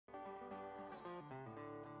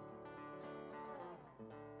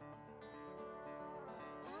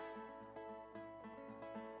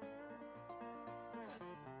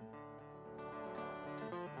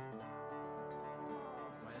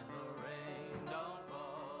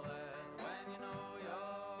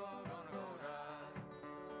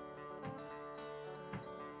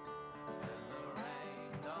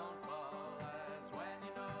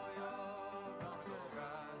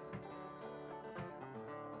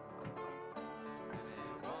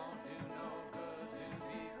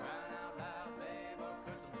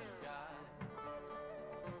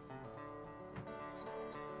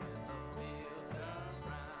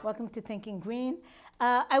Welcome to Thinking Green.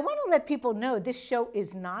 I want to let people know this show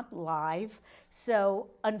is not live, so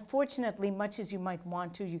unfortunately, much as you might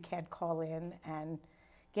want to, you can't call in and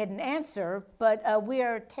get an answer, but we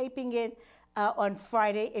are taping it on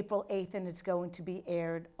Friday, April 8th, and it's going to be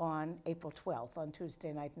aired on April 12th, on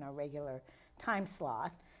Tuesday night in our regular time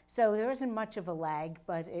slot. So there isn't much of a lag,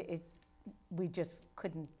 but we just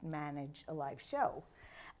couldn't manage a live show.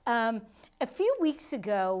 A few weeks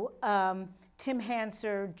ago, Tim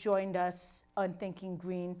Hanser joined us on Thinking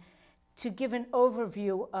Green to give an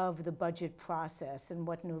overview of the budget process and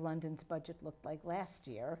what New London's budget looked like last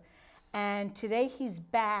year. And today he's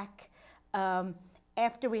back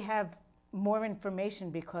after we have more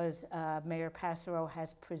information because Mayor Passero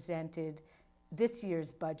has presented this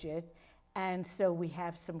year's budget. And so we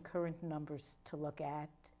have some current numbers to look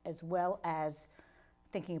at, as well as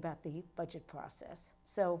thinking about the budget process.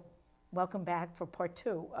 So welcome back for part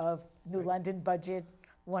 2 of New London Budget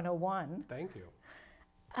 101. Thank you.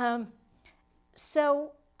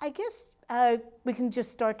 So I guess we can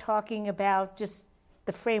just start talking about just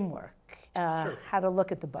the framework, Sure. how to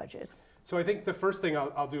look at the budget. So I think the first thing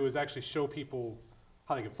I'll do is actually show people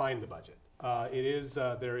how they can find the budget.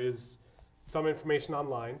 There is some information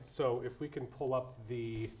online. So if we can pull up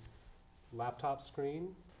the laptop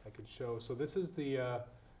screen, I could show. So this is the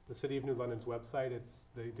City of New London's website. It's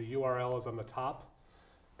the URL is on the top.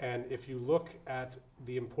 And if you look at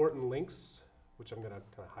the important links, which I'm going to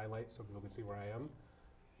kind of highlight so people can see where I am,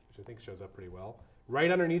 which I think shows up pretty well. Right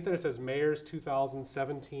underneath it, it says Mayor's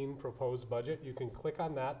 2017 Proposed Budget. You can click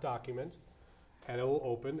on that document, and it will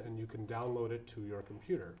open, and you can download it to your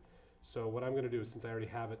computer. So what I'm going to do is, since I already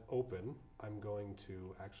have it open, I'm going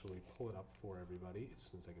to actually pull it up for everybody as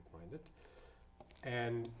soon as I can find it.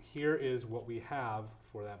 And here is what we have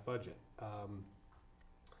for that budget.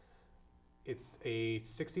 It's a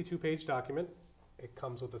 62-page document. It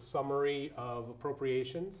comes with a summary of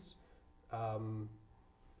appropriations,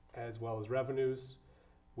 as well as revenues,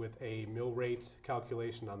 with a mill rate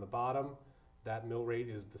calculation on the bottom. That mill rate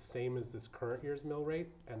is the same as this current year's mill rate.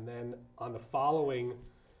 And then on the following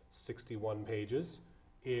 61 pages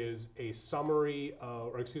is a summary,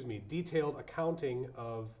 detailed accounting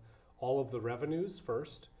of all of the revenues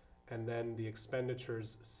first, and then the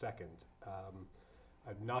expenditures second.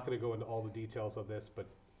 I'm not going to go into all the details of this, but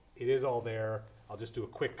it is all there. I'll just do a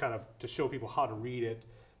quick kind of to show people how to read it.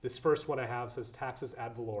 This first one I have says taxes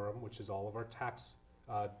ad valorem, which is all of our tax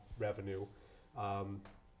revenue.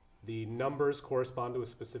 The numbers correspond to a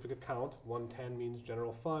specific account. 110 means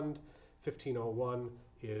general fund. 1501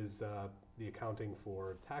 is the accounting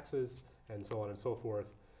for taxes, and so on and so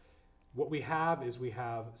forth. What we have is we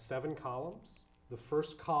have 7 columns. The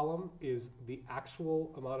first column is the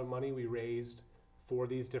actual amount of money we raised for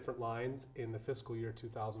these different lines in the fiscal year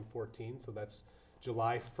 2014. So that's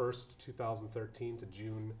July 1st, 2013 to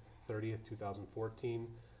June 30th, 2014.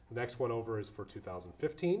 The next one over is for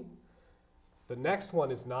 2015. The next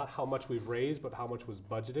one is not how much we've raised, but how much was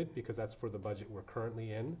budgeted, because that's for the budget we're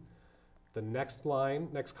currently in. The next line,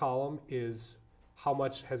 next column, is how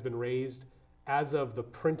much has been raised as of the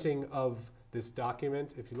printing of this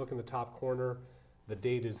document. If you look in the top corner, the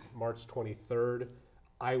date is March 23rd.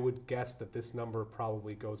 I would guess that this number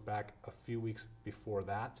probably goes back a few weeks before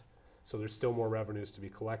that. So there's still more revenues to be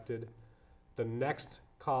collected. The next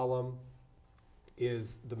column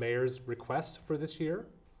is the mayor's request for this year.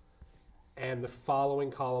 And the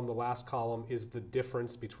following column, the last column, is the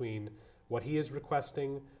difference between what he is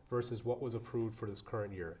requesting versus what was approved for this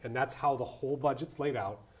current year. And that's how the whole budget's laid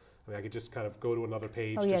out. I mean, I could just kind of go to another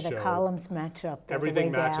page to show. Oh yeah, the columns match up.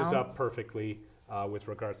 Everything matches up perfectly with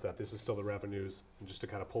regards to that. This is still the revenues. And just to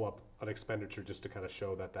kind of pull up an expenditure just to kind of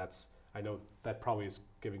show that that's, I know that probably is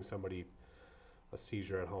giving somebody a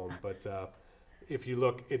seizure at home, but if you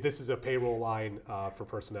look, this is a payroll line for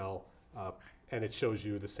personnel, and it shows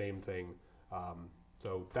you the same thing.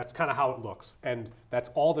 So that's kind of how it looks. And that's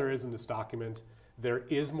all there is in this document. There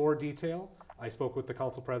is more detail. I spoke with the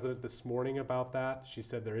council president this morning about that. She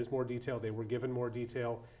said there is more detail. They were given more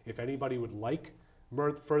detail. If anybody would like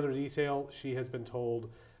further detail, she has been told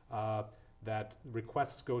that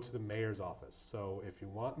requests go to the mayor's office. So if you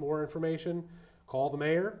want more information, call the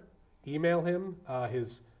mayor, email him.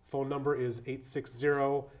 His phone number is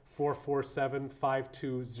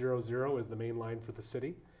 860-447-5200 is the main line for the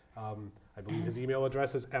city. I believe his email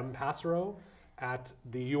address is mpassero at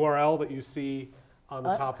the URL that you see on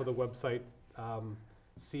the top of the website,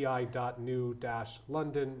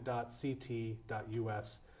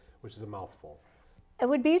 ci.new-london.ct.us, which is a mouthful. It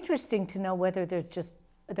would be interesting to know whether there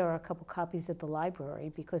are a couple copies at the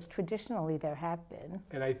library, because traditionally there have been.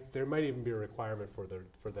 And there might even be a requirement for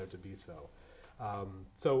there to be so.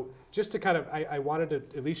 So just to kind of, I wanted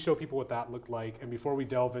to at least show people what that looked like. And before we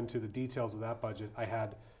delve into the details of that budget, I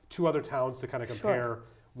had 2 other towns to kind of compare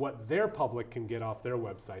what their public can get off their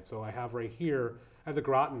website. So I have right here, I have the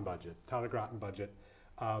Groton budget, town of Groton budget.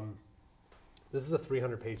 This is a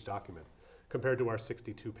 300-page document compared to our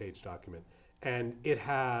 62-page document. And it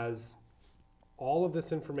has all of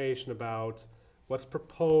this information about what's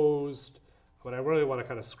proposed. What I really want to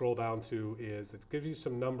kind of scroll down to is it gives you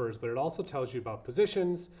some numbers, but it also tells you about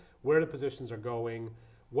positions, where the positions are going,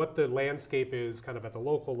 what the landscape is kind of at the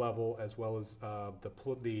local level, as well as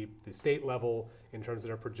the state level in terms of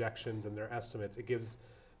their projections and their estimates. It gives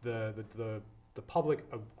the public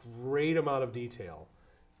a great amount of detail.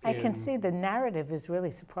 I can see the narrative is really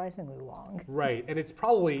surprisingly long. Right, and it's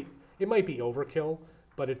probably, it might be overkill,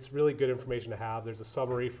 but it's really good information to have. There's a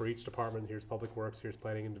summary for each department. Here's Public Works, here's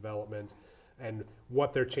Planning and Development, and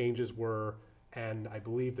what their changes were, and I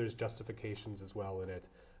believe there's justifications as well in it.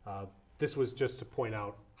 This was just to point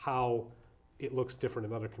out how it looks different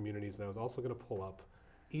in other communities, and I was also going to pull up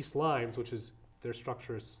East Lyme's, which is, their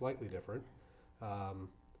structure is slightly different.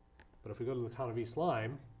 But if we go to the town of East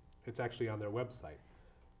Lyme, it's actually on their website.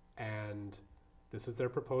 And this is their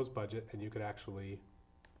proposed budget, and you could actually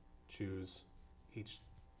choose each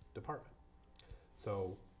department.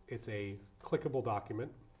 So it's a clickable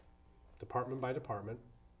document, department by department,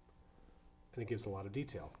 and it gives a lot of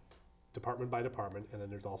detail, department by department, and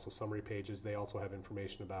then there's also summary pages. They also have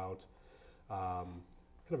information about kind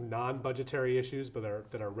of non-budgetary issues,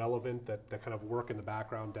 but that are relevant, that kind of work in the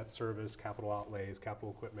background: debt service, capital outlays,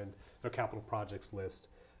 capital equipment, their capital projects list.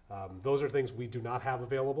 Those are things we do not have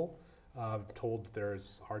available. I'm told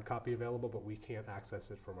there's hard copy available, but we can't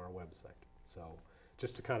access it from our website. So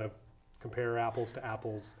just to kind of compare apples to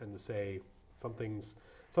apples and to say something's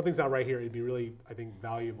not right here, it'd be really, I think,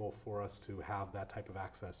 valuable for us to have that type of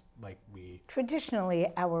access like we...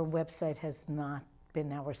 Traditionally, our website has not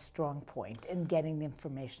been our strong point in getting the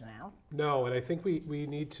information out. No, and I think we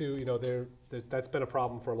need to, you know, that's been a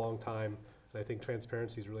problem for a long time, and I think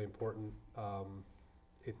transparency is really important.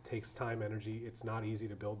 It takes time, energy. It's not easy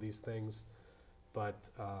to build these things,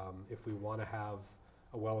 but if we want to have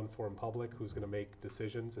a well-informed public who's going to make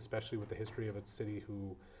decisions, especially with the history of a city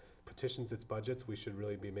who petitions its budgets, we should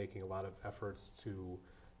really be making a lot of efforts to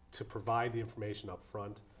provide the information up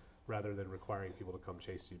front rather than requiring people to come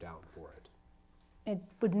chase you down for it. It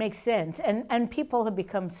would make sense. And people have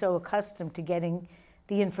become so accustomed to getting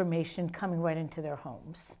the information coming right into their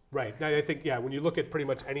homes. Right. Now, I think, yeah, when you look at pretty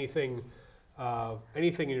much anything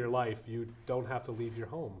in your life, you don't have to leave your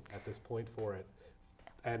home at this point for it.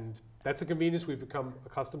 And that's a convenience we've become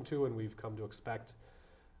accustomed to and we've come to expect.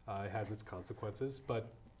 It has its consequences,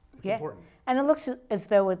 but it's important. And it looks as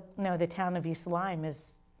though the town of East Lyme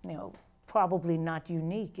is probably not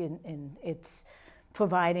unique in its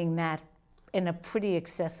providing that in a pretty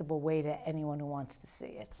accessible way to anyone who wants to see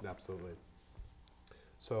it. Absolutely.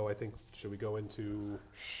 So I think, should we go into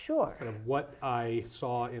kind of what I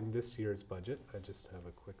saw in this year's budget? I just have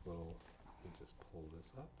a quick little, let me just pull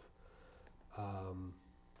this up.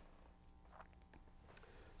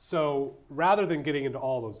 So rather than getting into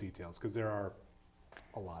all those details, because there are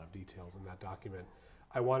a lot of details in that document,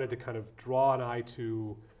 I wanted to kind of draw an eye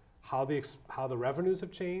to how the revenues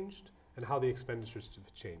have changed and how the expenditures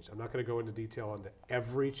have changed. I'm not going to go into detail on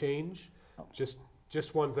every change, just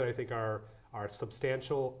ones that I think are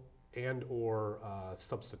substantial and or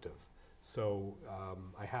substantive. So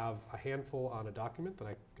I have a handful on a document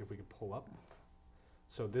that if we could pull up.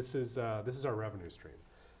 So this is our revenue stream,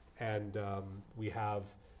 and we have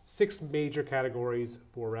 6 major categories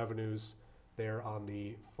for revenues there on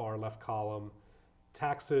the far left column: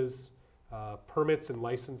 taxes, permits and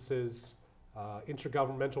licenses,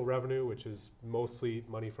 intergovernmental revenue, which is mostly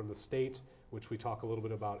money from the state, which we talk a little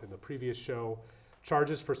bit about in the previous show,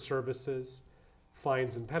 charges for services,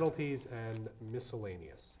 fines and penalties, and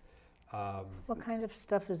miscellaneous. What kind of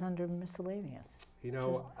stuff is under miscellaneous? You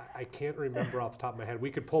know, I can't remember off the top of my head.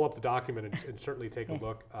 We could pull up the document and certainly take a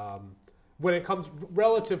look. When it comes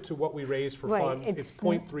relative to what we raise for funds, it's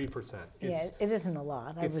 0.3%. Yeah, it isn't a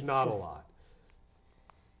lot. It's not a lot.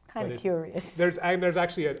 Kind of curious. There's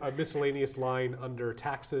actually a miscellaneous line under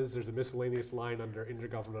taxes. There's a miscellaneous line under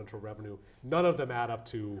intergovernmental revenue. None of them add up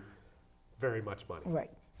to very much money. Right.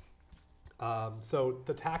 So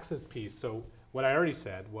the taxes piece, so what I already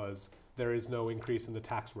said was there is no increase in the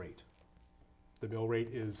tax rate. The mill rate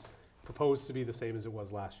is proposed to be the same as it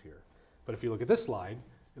was last year. But if you look at this slide,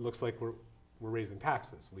 it looks like we're raising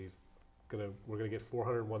taxes. We're gonna get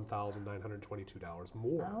 $401,922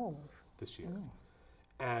 more this year.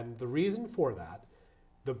 And the reason for that,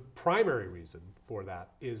 the primary reason for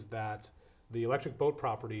that, is that The electric boat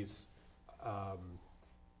properties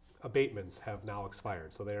abatements have now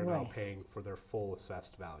expired, so they are now Right. paying for their full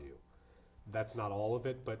assessed value. That's not all of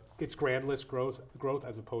it, but it's grand list growth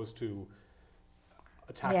as opposed to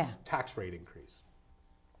a tax rate increase.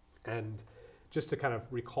 And just to kind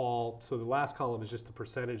of recall, so the last column is just the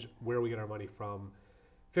percentage where we get our money from.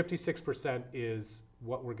 56% is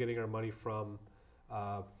what we're getting our money from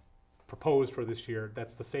proposed for this year.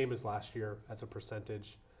 That's the same as last year as a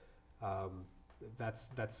percentage.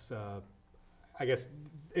 I guess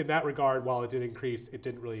in that regard, while it did increase, it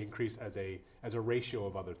didn't really increase as a ratio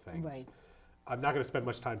of other things. Right. I'm not going to spend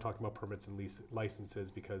much time talking about permits and licenses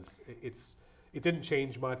because it didn't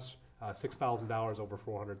change much. $6,000 over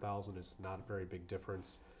 $400,000 is not a very big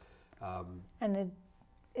difference. And it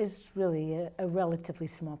is really a relatively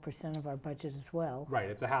small percent of our budget as well. Right,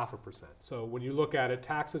 it's 0.5%. So when you look at it,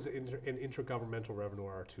 taxes and intergovernmental revenue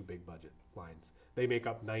are our two big budget lines. They make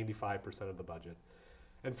up 95% of the budget.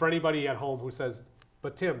 And for anybody at home who says,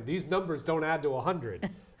 but Tim, these numbers don't add to 100,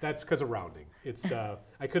 that's because of rounding. It's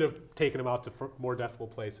I could have taken them out to more decimal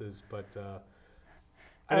places, but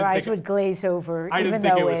Our eyes would glaze over. I even didn't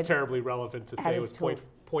think though it was terribly relevant to say it was added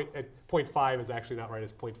to 0.5 is actually not right.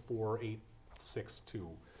 It's 0.4862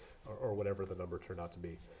 or whatever the number turned out to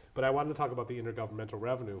be. But I wanted to talk about the intergovernmental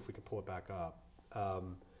revenue, if we could pull it back up.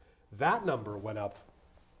 That number went up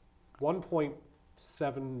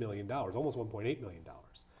 $1.7 million, almost $1.8 million,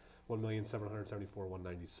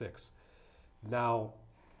 $1,774,196. Now,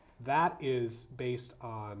 that is based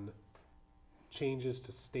on changes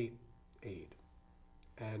to state aid.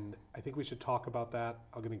 And I think we should talk about that.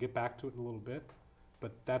 I'm going to get back to it in a little bit,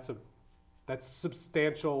 but that's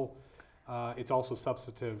substantial. It's also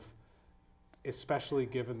substantive, especially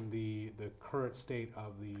given the current state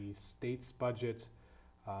of the state's budget.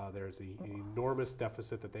 There's an enormous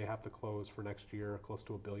deficit that they have to close for next year, close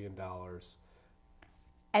to $1 billion.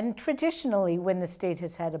 And traditionally, when the state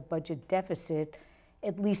has had a budget deficit,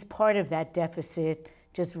 at least part of that deficit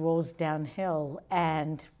just rolls downhill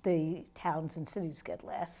and the towns and cities get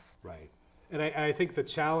less. Right. And I think the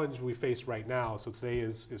challenge we face right now, so today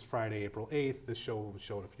is Friday, April 8th. This show will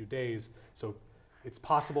show in a few days. So it's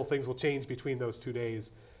possible things will change between those 2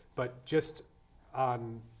 days. But just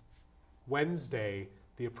on Wednesday,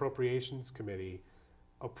 the Appropriations Committee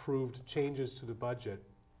approved changes to the budget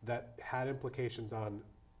that had implications on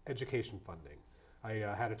education funding. I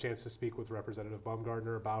had a chance to speak with Representative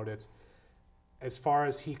Baumgardner about it. As far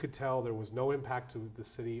as he could tell, there was no impact to the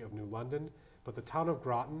city of New London, but the town of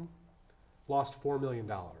Groton lost $4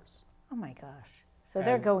 million. Oh my gosh. So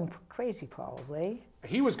they're going crazy probably.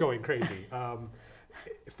 He was going crazy. $4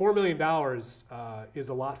 million is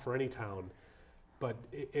a lot for any town, but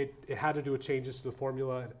it had to do with changes to the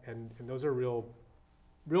formula, and those are real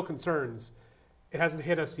concerns. It hasn't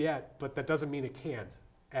hit us yet, but that doesn't mean it can't.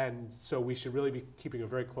 And so we should really be keeping a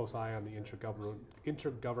very close eye on the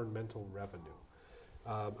intergovernmental revenue.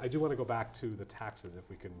 I do want to go back to the taxes if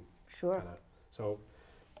we can. Sure. So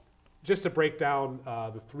just to break down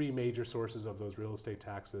the three major sources of those real estate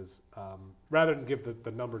taxes, rather than give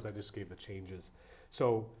the numbers, I just gave the changes.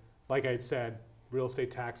 So like I had said, real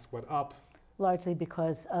estate tax went up. Largely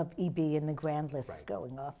because of EB and the grand list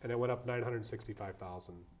going up. And it went up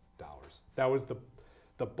 $965,000. That was the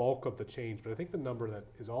bulk of the change. But I think the number that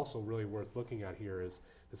is also really worth looking at here is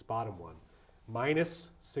this bottom one, minus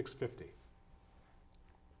 $650.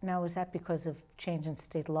 Now, is that because of change in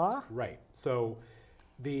state law? Right. So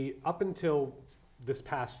up until this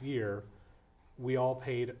past year, we all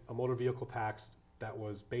paid a motor vehicle tax that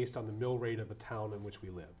was based on the mill rate of the town in which we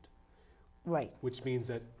lived. Right. Which means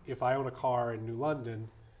that if I own a car in New London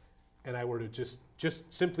and I were to just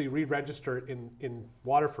simply re-register it in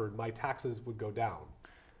Waterford, my taxes would go down.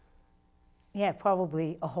 Yeah,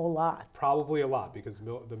 probably a whole lot. Probably a lot, because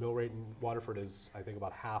the mill rate in Waterford is, I think,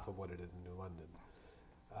 about half of what it is in New London.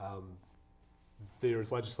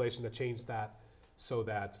 There's legislation that changed that so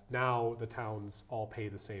that now the towns all pay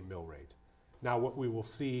the same mill rate. Now what we will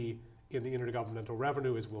see in the intergovernmental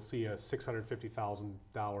revenue is we'll see a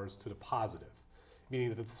 $650,000 to the positive, meaning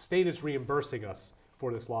that the state is reimbursing us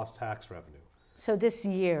for this lost tax revenue. So this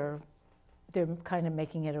year, they're kind of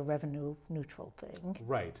making it a revenue neutral thing.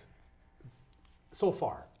 Right. So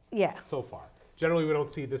far. Yeah. So far. Generally, we don't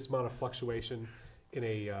see this amount of fluctuation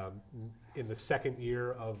in the second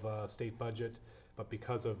year of state budget, but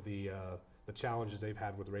because of the challenges they've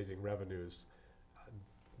had with raising revenues,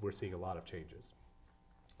 we're seeing a lot of changes.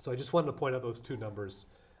 So I just wanted to point out those two numbers,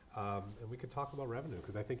 and we could talk about revenue,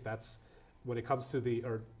 because I think that's, when it comes to the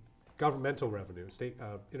governmental revenue,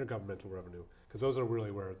 intergovernmental revenue, because those are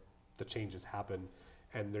really where the changes happen,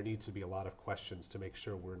 and there needs to be a lot of questions to make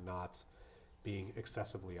sure we're not being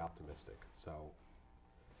excessively optimistic. So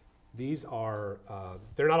these are,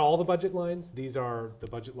 they're not all the budget lines. These are the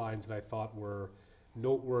budget lines that I thought were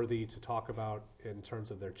noteworthy to talk about in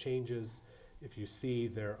terms of their changes. If you see,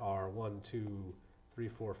 there are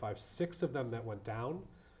 6 of them that went down,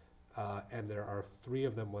 and there are 3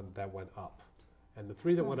 of them that went up. And the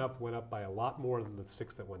 3 that went up by a lot more than the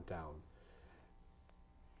 6 that went down.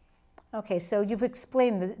 Okay, so you've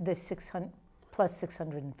explained the 600 plus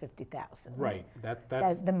 650,000. Right.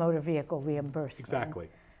 That's the motor vehicle reimbursement. exactly.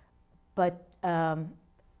 But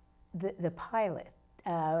the pilot,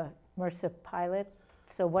 MRSA pilot.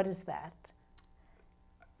 So what is that?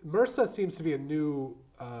 MRSA seems to be a new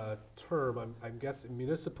term. I'm guessing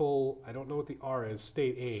municipal. I don't know what the R is.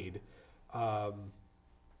 State aid. I'm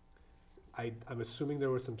assuming there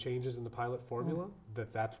were some changes in the pilot formula.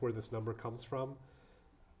 That's where this number comes from.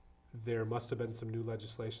 There must have been some new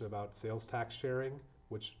legislation about sales tax sharing,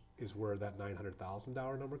 which is where that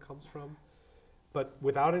 $900,000 number comes from. But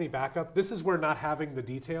without any backup, this is where not having the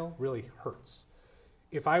detail really hurts.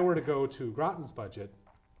 If I were to go to Groton's budget,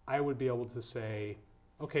 I would be able to say,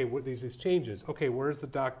 okay, what these changes? Okay, where's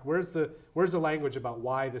the language about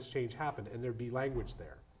why this change happened? And there'd be language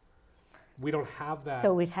there. We don't have that.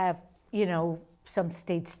 So we'd have, some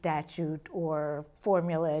state statute or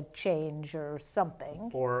formula change or something.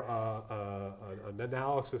 Or an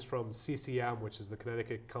analysis from CCM, which is the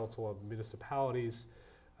Connecticut Council of Municipalities,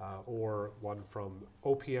 or one from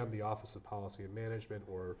OPM, the Office of Policy and Management,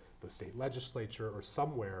 or the state legislature, or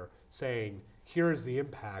somewhere saying, here is the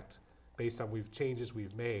impact based on changes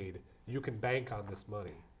we've made. You can bank on this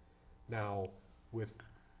money. Now, with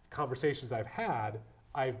conversations I've had,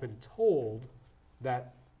 I've been told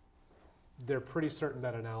that they're pretty certain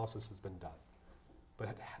that analysis has been done.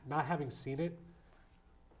 But not having seen it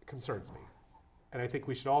concerns me. And I think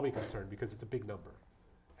we should all be concerned because it's a big number.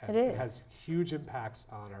 And it is. It has huge impacts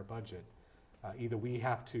on our budget. Either we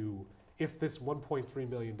have to, if this $1.3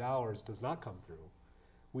 million does not come through,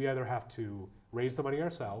 we either have to raise the money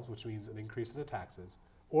ourselves, which means an increase in the taxes,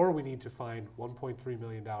 or we need to find $1.3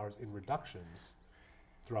 million in reductions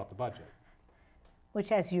throughout the budget.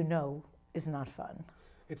 Which, as you know, is not fun.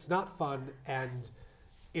 It's not fun, and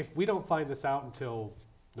if we don't find this out until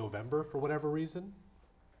November for whatever reason,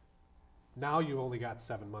 now you've only got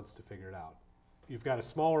 7 months to figure it out. You've got a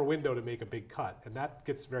smaller window to make a big cut, and that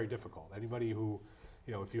gets very difficult. Anybody who,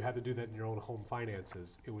 if you had to do that in your own home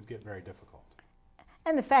finances, it would get very difficult.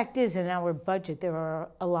 And the fact is, in our budget, there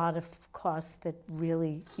are a lot of costs that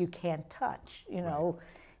really you can't touch. Right.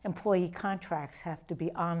 Employee contracts have to be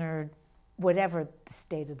honored, whatever the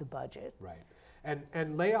state of the budget. Right.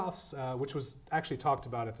 And layoffs, which was actually talked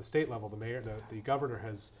about at the state level, the governor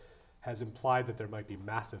has implied that there might be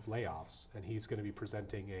massive layoffs, and he's going to be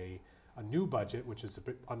presenting a new budget, which is a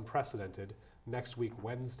bit unprecedented, next week,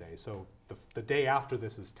 Wednesday. So the day after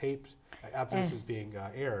this is taped, after this is being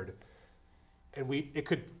aired, and it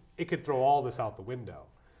could throw all this out the window.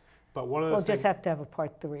 But one of the We'll just have to have a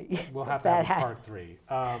part 3. We'll have to have a part 3.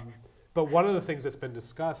 But one of the things that's been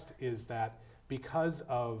discussed is that because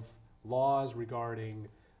of laws regarding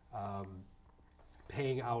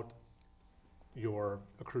paying out your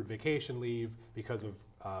accrued vacation leave, because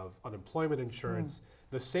of unemployment insurance,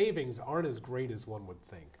 the savings aren't as great as one would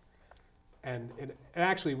think. And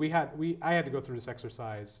actually, I had to go through this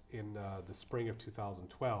exercise in the spring of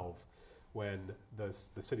 2012, when the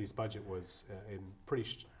city's budget was in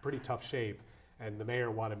pretty tough shape, and the mayor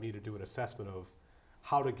wanted me to do an assessment of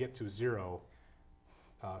how to get to zero.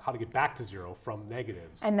 How to get back to zero from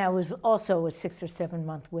negatives. And that was also a 6 or 7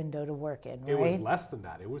 month window to work in, right? It was less than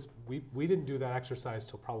that. We didn't do that exercise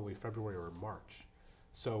till probably February or March.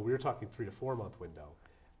 So we were talking 3 to 4 month window.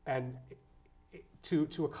 And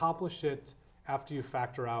to accomplish it after you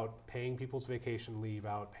factor out paying people's vacation leave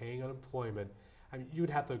out, paying unemployment, I mean,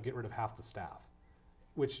 you'd have to get rid of half the staff,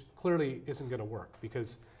 which clearly isn't going to work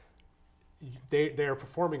because they're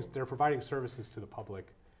providing services to the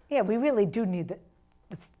public. Yeah, we really do need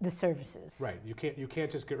the services. Right. You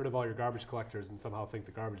can't just get rid of all your garbage collectors and somehow think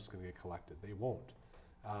the garbage is going to get collected. They won't.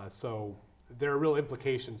 So there are real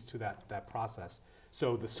implications to that process.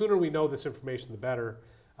 So the sooner we know this information, the better.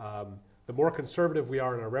 The more conservative we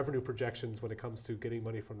are in our revenue projections when it comes to getting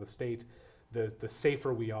money from the state, the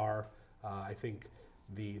safer we are. I think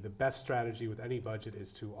the best strategy with any budget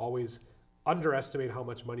is to always underestimate how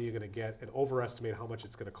much money you're going to get and overestimate how much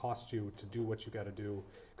it's going to cost you to do what you got to do.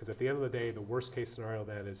 Because at the end of the day, the worst case scenario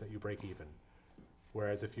then is that you break even.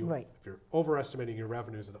 Whereas if you're overestimating your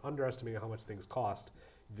revenues and underestimating how much things cost,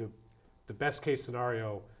 the best case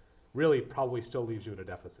scenario really probably still leaves you in a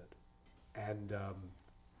deficit. And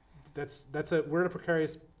we're in a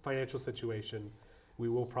precarious financial situation we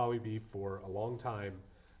will probably be for a long time,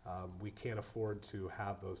 we can't afford to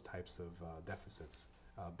have those types of deficits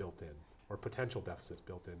built in, or potential deficits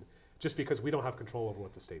built in, just because we don't have control over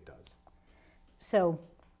what the state does. So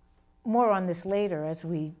more on this later as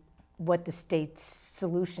what the state's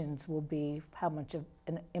solutions will be, how much of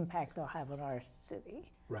an impact they'll have on our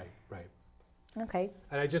city. Right, right. Okay.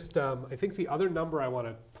 And I just, I think the other number I want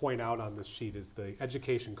to point out on this sheet is the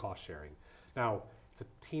education cost sharing. Now, it's a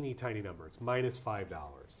teeny tiny number. It's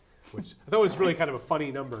 -$5, which I thought was really kind of a funny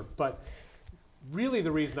number. But really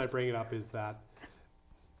the reason I bring it up is that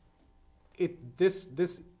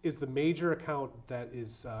this is the major account that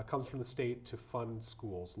comes from the state to fund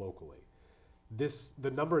schools locally.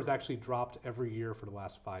 The number has actually dropped every year for the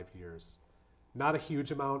last 5 years. Not a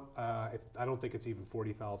huge amount. I don't think it's even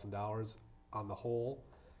 $40,000 on the whole.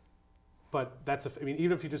 But I mean,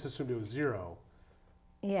 even if you just assumed it was zero,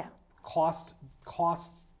 yeah, costs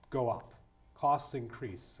go up. Costs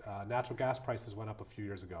increase. Natural gas prices went up a few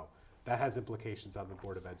years ago. That has implications on the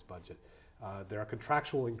Board of Ed's budget. There are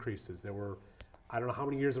contractual increases. There were, I don't know how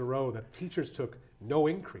many years in a row that teachers took no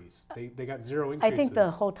increase. They got zero increases. I think the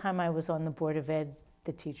whole time I was on the Board of Ed,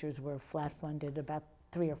 the teachers were flat funded about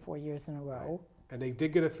 3 or 4 years in a row. Right. And they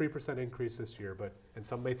did get a 3% increase this year, and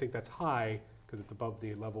some may think that's high because it's above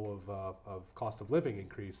the level of cost of living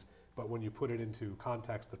increase. But when you put it into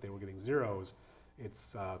context that they were getting zeros,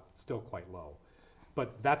 it's still quite low.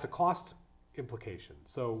 But that's a cost implication.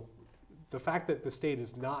 So the fact that the state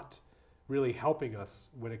is not really helping us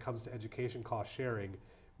when it comes to education cost sharing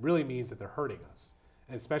really means that they're hurting us.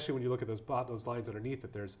 And especially when you look at those lines underneath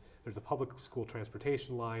it, there's a public school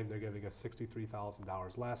transportation line. They're giving us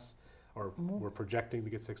 $63,000 less, or we're projecting to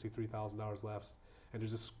get $63,000 less. And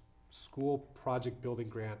there's a school project building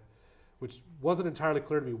grant, which wasn't entirely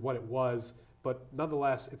clear to me what it was, but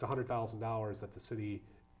nonetheless, it's $100,000 that the city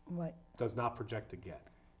does not project to get.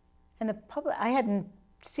 And I hadn't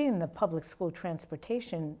seen the public school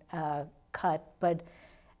transportation cut, but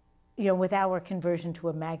with our conversion to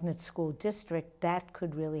a magnet school district, that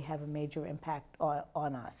could really have a major impact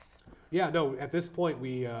on us. Yeah, no, at this point,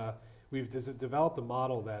 we've developed a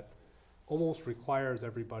model that almost requires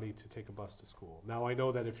everybody to take a bus to school. Now, I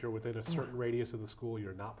know that if you're within a certain radius of the school,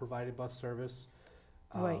 you're not provided bus service.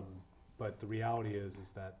 Right. But the reality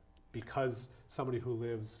is that because somebody who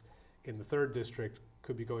lives in the 3rd district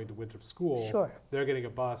could be going to Winthrop School, sure, they're getting a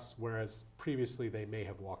bus, whereas previously they may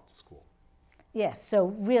have walked to school. Yes, so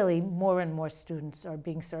really more and more students are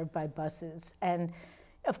being served by buses. And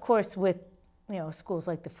of course with schools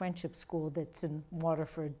like the Friendship School that's in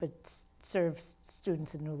Waterford but serves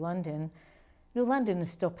students in New London is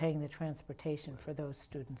still paying the transportation for those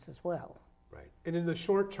students as well. Right. And in the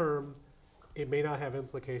short term, it may not have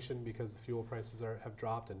implication because the fuel prices have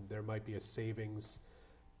dropped, and there might be a savings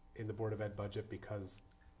in the Board of Ed budget because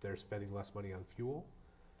they're spending less money on fuel.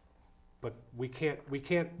 But we can't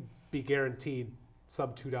be guaranteed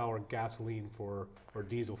sub $2 gasoline or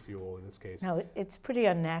diesel fuel in this case. No, it's pretty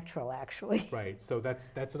unnatural actually. Right. So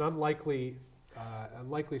that's an unlikely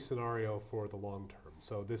scenario for the long term.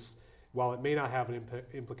 So this, while it may not have an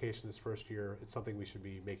implication this first year, it's something we should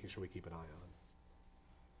be making sure we keep an eye on.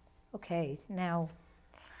 Okay, now,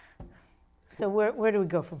 so where do we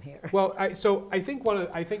go from here? Well, I think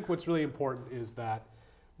what's really important is that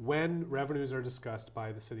when revenues are discussed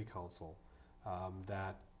by the City Council,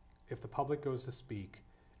 that if the public goes to speak,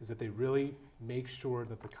 is that they really make sure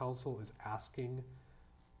that the council is asking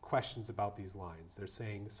questions about these lines. They're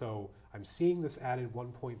saying, so I'm seeing this added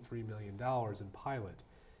 $1.3 million in pilot.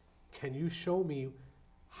 Can you show me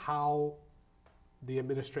how the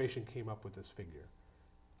administration came up with this figure?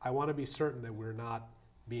 I want to be certain that we're not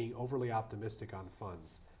being overly optimistic on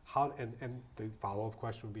funds. And the follow-up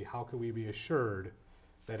question would be, how can we be assured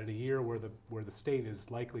that in a year where the state is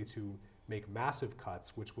likely to make massive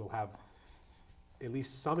cuts, which will have at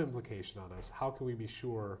least some implication on us, how can we be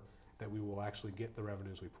sure that we will actually get the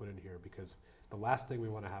revenues we put in here? Because the last thing we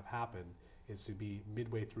want to have happen is to be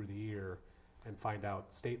midway through the year and find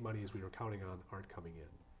out state monies we were counting on aren't coming in.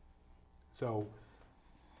 So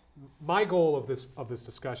my goal of this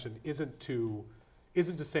discussion isn't to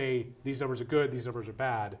say these numbers are good, these numbers are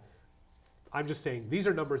bad. I'm just saying these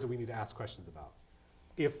are numbers that we need to ask questions about.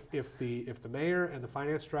 If the mayor and the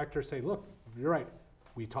finance director say, look, you're right,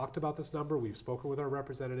 we talked about this number, we've spoken with our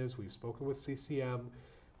representatives, we've spoken with CCM,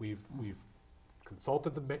 we've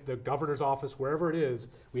consulted the governor's office, wherever it is,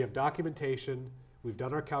 we have documentation, we've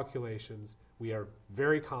done our calculations, we are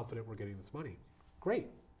very confident we're getting this money. Great.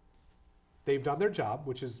 They've done their job,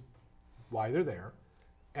 which is why they're there,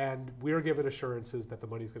 and we're given assurances that the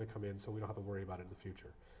money's going to come in so we don't have to worry about it in the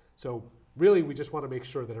future. So really, we just want to make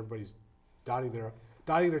sure that everybody's dotting their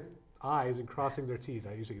I's and crossing their T's.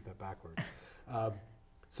 I usually get that backwards.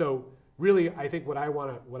 So really, I think what I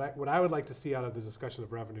would like to see out of the discussion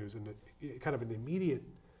of revenues in kind of an immediate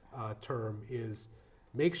term is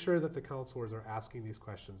make sure that the counselors are asking these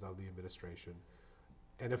questions of the administration.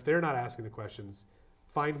 And if they're not asking the questions,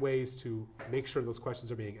 find ways to make sure those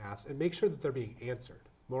questions are being asked and make sure that they're being answered.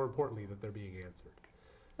 More importantly, that they're being answered.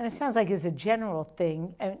 And it sounds like as a general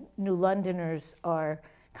thing, New Londoners are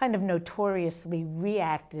kind of notoriously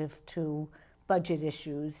reactive to budget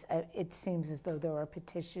issues. It seems as though there are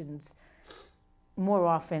petitions more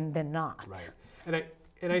often than not. Right.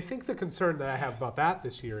 And I think the concern that I have about that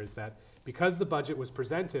this year is that because the budget was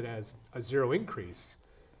presented as a zero increase,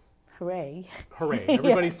 hooray. Hooray.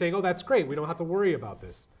 Everybody's saying, oh, that's great. We don't have to worry about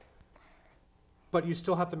this. But you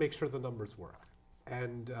still have to make sure the numbers work.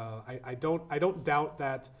 And I don't doubt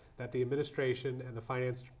that the administration and the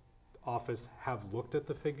finance office have looked at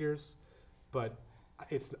the figures, but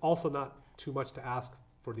it's also not too much to ask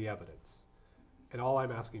for the evidence. And all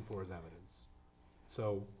I'm asking for is evidence.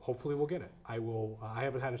 So hopefully we'll get it. I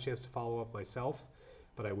haven't had a chance to follow up myself,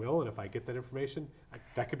 but I will. And if I get that information,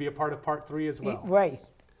 that could be a part of part 3 as well. Right.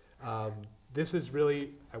 This is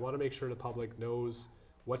really, I want to make sure the public knows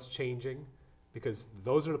what's changing, because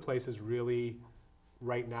those are the places really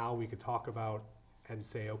right now we could talk about and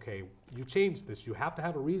say, okay, you changed this. You have to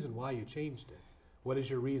have a reason why you changed it. What is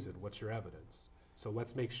your reason? What's your evidence? So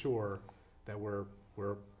let's make sure that we're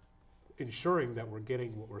ensuring that we're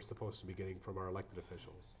getting what we're supposed to be getting from our elected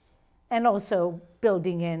officials. And also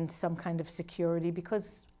building in some kind of security,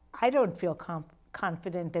 because I don't feel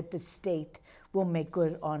confident that the state will make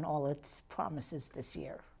good on all its promises this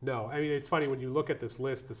year. No, I mean, it's funny when you look at this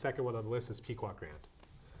list, the second one on the list is Pequot Grant.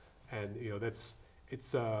 And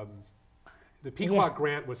the Pequot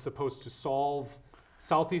Grant was supposed to solve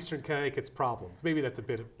Southeastern Connecticut's problems. Maybe that's a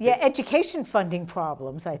bit of... Yeah, education funding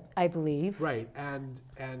problems, I believe. Right, and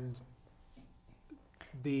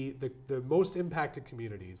the most impacted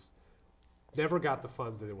communities never got the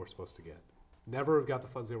funds that they were supposed to get. Never got the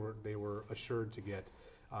funds they were assured to get.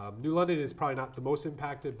 New London is probably not the most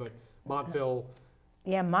impacted, but Montville...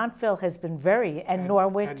 Yeah, Montville has been and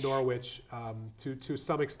Norwich. And Norwich, to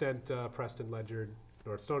some extent Preston, Ledyard,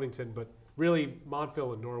 North Stonington, but really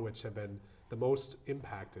Montville and Norwich have been the most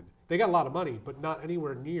impacted. They got a lot of money, but not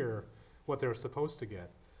anywhere near what they were supposed to get.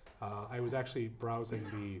 I was actually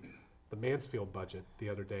browsing the Mansfield budget the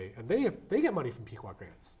other day, and they get money from Pequot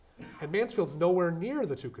grants. And Mansfield's nowhere near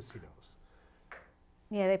the 2 casinos.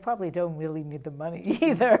 Yeah, they probably don't really need the money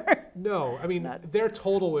either. No, I mean, their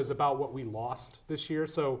total is about what we lost this year.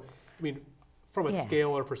 So, I mean, from a scale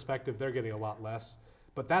or perspective, they're getting a lot less.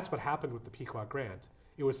 But that's what happened with the Pequot grant.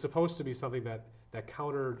 It was supposed to be something that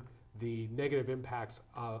countered the negative impacts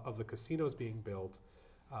of the casinos being built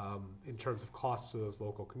in terms of costs to those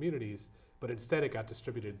local communities. But instead, it got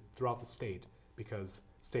distributed throughout the state because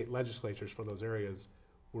state legislatures from those areas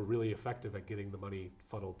were really effective at getting the money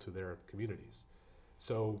funneled to their communities.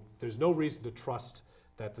 So there's no reason to trust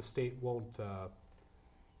that the state won't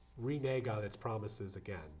renege on its promises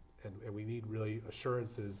again. And we need really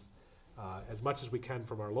assurances as much as we can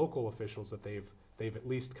from our local officials that they've at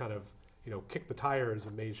least kind of kicked the tires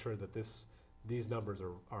and made sure that these numbers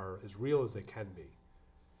are as real as they can be.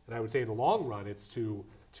 And I would say in the long run, it's to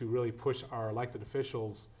really push our elected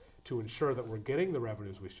officials to ensure that we're getting the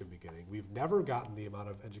revenues we should be getting. We've never gotten the amount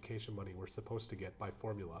of education money we're supposed to get by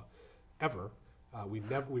formula, ever.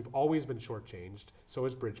 We've always been shortchanged. So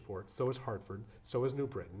is Bridgeport, so is Hartford, so is New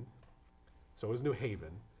Britain, so is New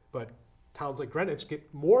Haven. But towns like Greenwich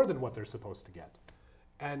get more than what they're supposed to get.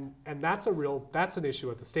 And that's an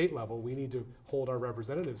issue at the state level. We need to hold our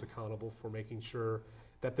representatives accountable for making sure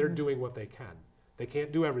that they're doing what they can. They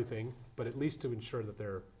can't do everything, but at least to ensure that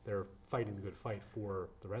they're fighting the good fight for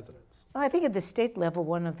the residents. Well, I think at the state level,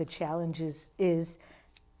 one of the challenges is,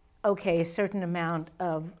 okay, a certain amount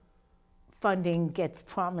of funding gets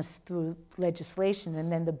promised through legislation,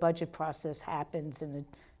 and then the budget process happens and it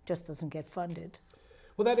just doesn't get funded.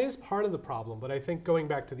 Well, that is part of the problem, but I think going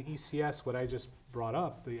back to the ECS, what I just brought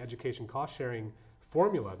up, the education cost sharing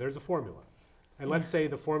formula, there's a formula. And let's say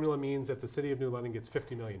the formula means that the city of New London gets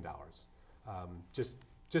 $50 million,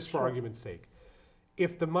 just for argument's sake.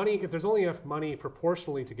 If there's only enough money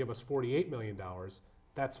proportionally to give us $48 million,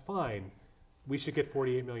 that's fine. We should get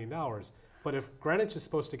 $48 million. But if Greenwich is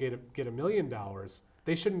supposed to get $1 million,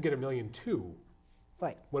 they shouldn't get $1.2 million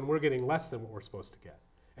when we're getting less than what we're supposed to get.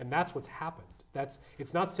 And that's what's happened.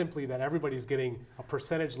 It's not simply that everybody's getting a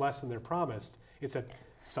percentage less than they're promised. It's that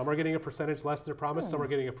some are getting a percentage less than they're promised, some are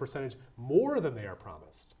getting a percentage more than they are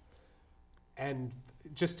promised. And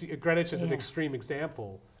Greenwich is an Yeah. extreme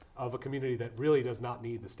example of a community that really does not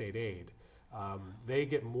need the state aid. They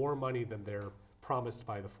get more money than they're promised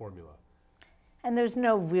by the formula. And there's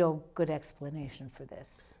no real good explanation for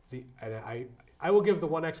this. I will give the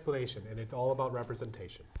one explanation, and it's all about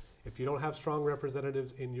representation. If you don't have strong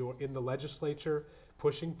representatives in the legislature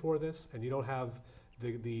pushing for this, and you don't have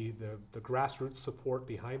the grassroots support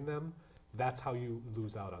behind them, that's how you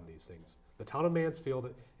lose out on these things. The town of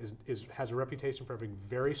Mansfield has a reputation for having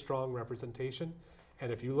very strong representation,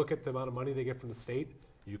 and if you look at the amount of money they get from the state,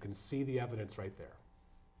 you can see the evidence right there.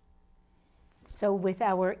 So with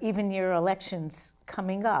our even year elections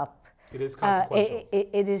coming up, It is consequential.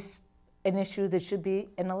 it is an issue that should be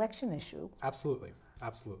an election issue. Absolutely,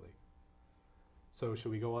 absolutely. So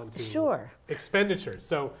should we go on to Sure. expenditures?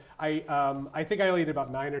 So I think I only did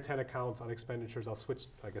about 9 or 10 accounts on expenditures. I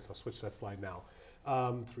guess I'll switch that slide now.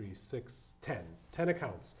 3, 6, 10. 10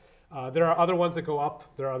 accounts. There are other ones that go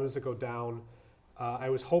up. There are others that go down. I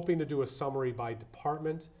was hoping to do a summary by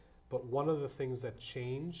department, but one of the things that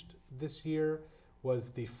changed this year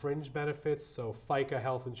was the fringe benefits. So FICA,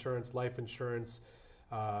 health insurance, life insurance,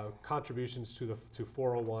 contributions to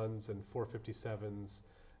 401s and 457s,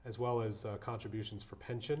 as well as contributions for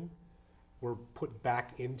pension, were put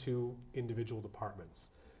back into individual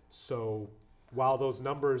departments. So while those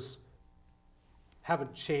numbers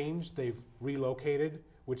haven't changed, they've relocated,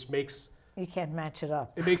 which makes You can't match it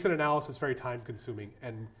up. it makes an analysis very time consuming.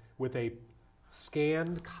 And with a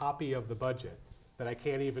scanned copy of the budget that I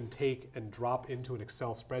can't even take and drop into an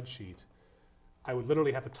Excel spreadsheet, I would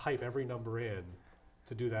literally have to type every number in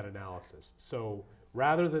to do that analysis. So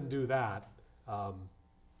rather than do that,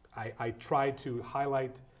 I tried to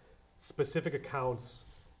highlight specific accounts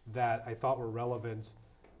that I thought were relevant,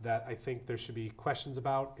 that I think there should be questions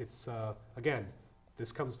about. It's, again,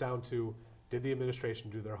 this comes down to, did the administration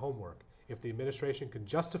do their homework? If the administration can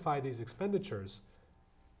justify these expenditures,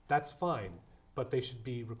 that's fine, but they should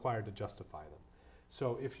be required to justify them.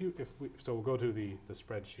 So so we'll go to the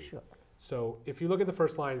spreadsheet. Sure. So if you look at the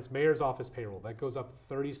first line, it's mayor's office payroll. That goes up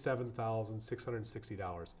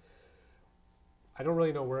 $37,660. I don't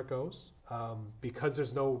really know where it goes because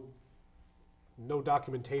there's no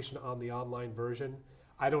documentation on the online version.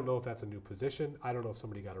 I don't know if that's a new position. I don't know if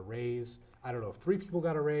somebody got a raise. I don't know if 3 people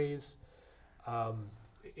got a raise.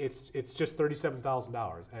 It's just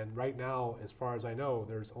 $37,000. And right now, as far as I know,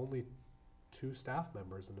 there's only 2 staff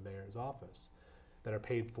members in the mayor's office that are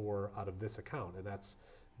paid for out of this account, and that's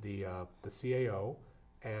the CAO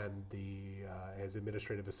and his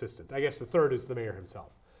administrative assistant. I guess the third is the mayor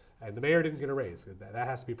himself. And the mayor didn't get a raise. That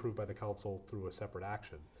has to be approved by the council through a separate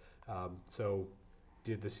action. So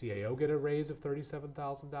did the CAO get a raise of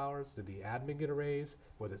 $37,000? Did the admin get a raise?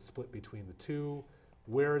 Was it split between the 2?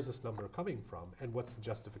 Where is this number coming from? And what's the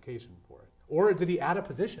justification for it? Or did he add a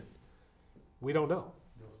position? We don't know.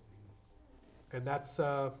 And that's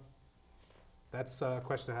a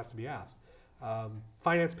question that has to be asked.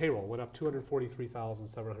 Finance payroll went up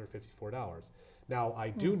 $243,754. Now, I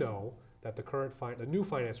do know that the new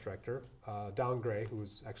finance director, Don Gray, who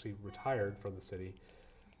was actually retired from the city,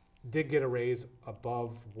 did get a raise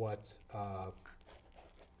above what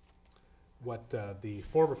the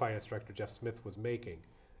former finance director, Jeff Smith, was making.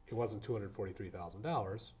 It wasn't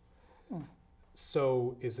 $243,000.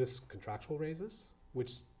 So is this contractual raises,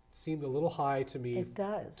 which seemed a little high to me? It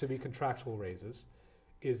does. To be contractual raises.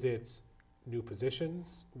 Is it new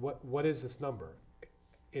positions? What is this number?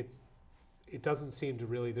 It doesn't seem to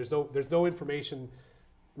really, there's no information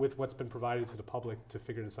with what's been provided to the public to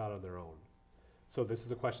figure this out on their own. So this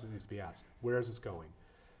is a question that needs to be asked. Where is this going?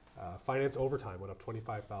 Finance overtime went up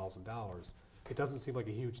 $25,000. It doesn't seem like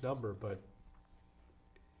a huge number, but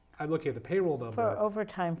I'm looking at the payroll number. For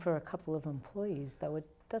overtime for a couple of employees, that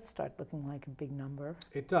start looking like a big number.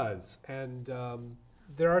 It does, and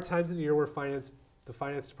there are times in the year where the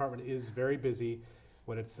finance department is very busy.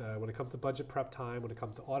 When it comes to budget prep time, when it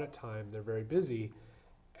comes to audit time, they're very busy,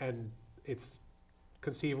 and it's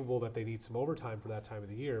conceivable that they need some overtime for that time of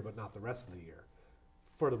the year, but not the rest of the year,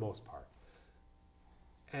 for the most part.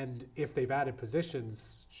 And if they've added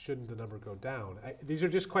positions, shouldn't the number go down? These are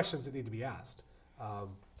just questions that need to be asked.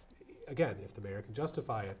 Again, if the mayor can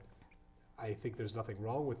justify it, I think there's nothing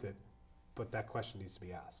wrong with it, but that question needs to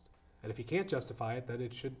be asked. And if he can't justify it, then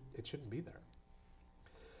it shouldn't be there.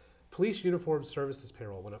 Police uniform services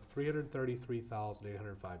payroll went up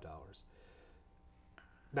 $333,805.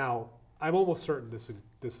 Now, I'm almost certain this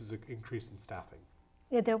is an increase in staffing.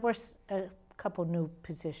 Yeah, there were a couple new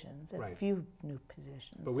positions, a Right. few new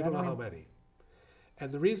positions. But we don't know how many.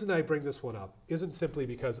 And the reason I bring this one up isn't simply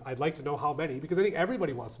because I'd like to know how many, because I think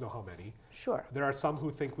everybody wants to know how many. Sure. There are some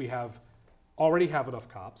who think we have already have enough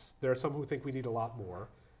cops. There are some who think we need a lot more.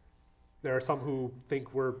 There are some who think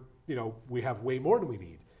we have way more than we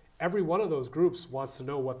need. Every one of those groups wants to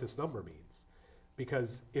know what this number means.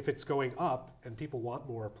 Because if it's going up and people want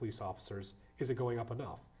more police officers, is it going up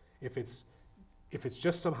enough? If it's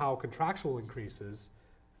just somehow contractual increases,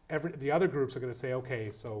 the other groups are going to say,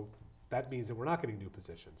 okay, so that means that we're not getting new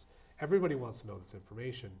positions. Everybody wants to know this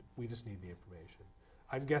information. We just need the information.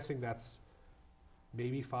 I'm guessing that's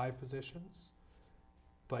maybe 5 positions,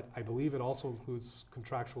 but I believe it also includes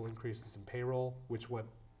contractual increases in payroll, which went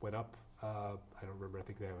up. I don't remember. I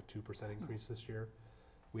think they have a 2% increase this year.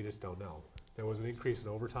 We just don't know. There was an increase in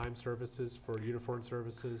overtime services for uniform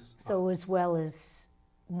services. So as well as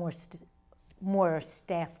more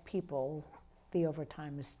staff people, the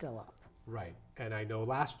overtime is still up. Right, and I know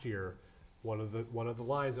last year, one of the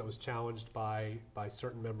lines that was challenged by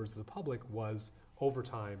certain members of the public was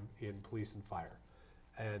overtime in police and fire.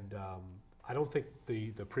 And I don't think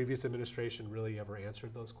the previous administration really ever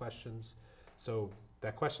answered those questions. So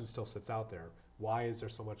that question still sits out there. Why is there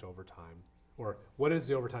so much overtime? Or what is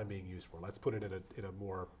the overtime being used for? Let's put it in a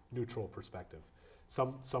more neutral perspective.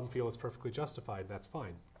 Some feel it's perfectly justified, and that's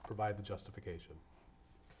fine. Provide the justification.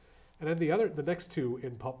 And then the next two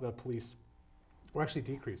in the police were actually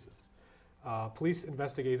decreases. Police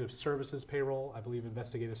investigative services payroll, I believe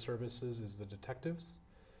investigative services is the detectives.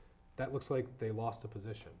 That looks like they lost a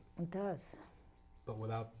position. It does. But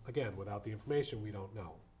without the information, we don't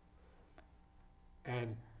know.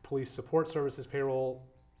 And police support services payroll,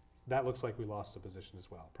 that looks like we lost a position as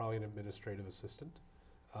well. Probably an administrative assistant.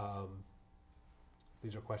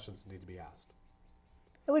 These are questions that need to be asked.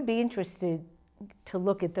 I would be interested to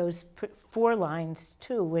look at those 4 lines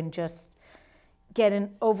too and just get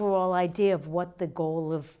an overall idea of what the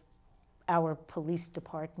goal of our police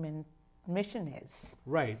department mission is.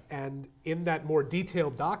 Right, and in that more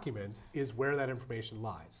detailed document is where that information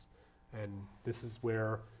lies. And this is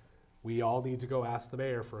where we all need to go ask the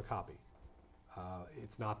mayor for a copy.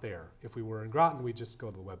 It's not there. If we were in Groton, we'd just go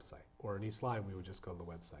to the website. Or in East Lyme, we would just go to the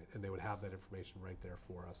website, and they would have that information right there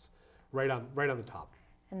for us, right on the top.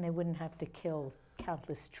 And they wouldn't have to kill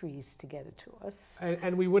countless trees to get it to us.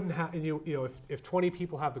 And we wouldn't have, and if 20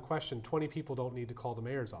 people have the question, 20 people don't need to call the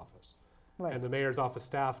mayor's office. Right. And the mayor's office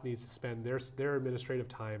staff needs to spend their administrative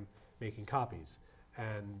time making copies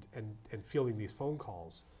and fielding these phone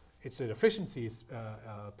calls. It's an efficiency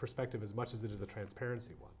perspective as much as it is a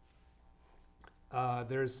transparency one.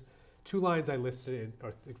 There's 2 lines I listed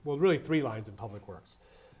really 3 lines in Public Works.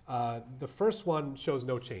 The first one shows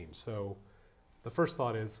no change. So the first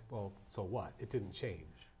thought is, well, so what? It didn't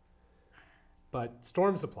change. But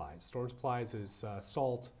storm supplies. Storm supplies is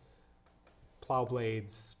salt, plow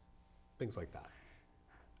blades, things like that.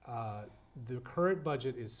 The current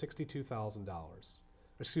budget is $62,000.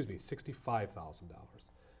 Excuse me, $65,000, and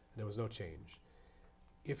there was no change.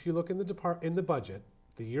 If you look in the budget,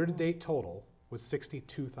 the year-to-date total was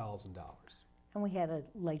 $62,000. And we had a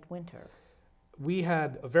light winter. We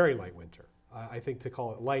had a very light winter. I think to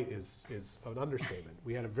call it light is an understatement.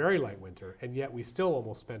 We had a very light winter, and yet we still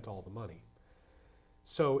almost spent all the money.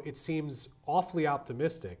 So it seems awfully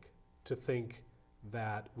optimistic to think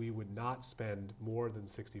that we would not spend more than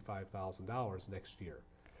 $65,000 next year.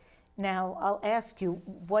 Now, I'll ask you,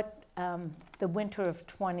 what the winter of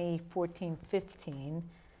 2014-15,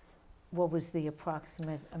 what was the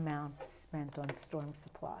approximate amount spent on storm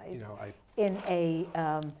supplies in a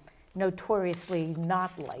notoriously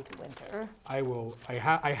not light winter? I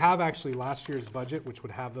have actually last year's budget, which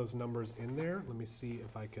would have those numbers in there. Let me see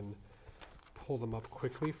if I can pull them up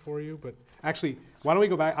quickly for you. But actually, why don't we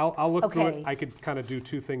go back? I'll look through it. I could kind of do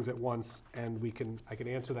 2 things at once, and I can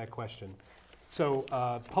answer that question. So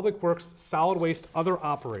Public Works solid waste other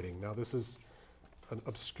operating. Now this is an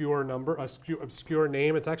obscure number, obscure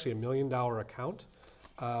name. It's actually $1 million account.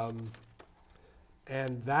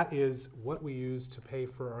 And that is what we use to pay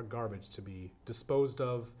for our garbage to be disposed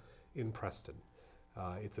of in Preston.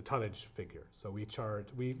 It's a tonnage figure. So we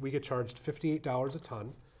get charged $58 a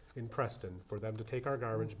ton in Preston for them to take our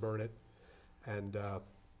garbage, burn it, and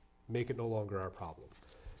make it no longer our problem.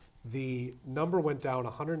 The number went down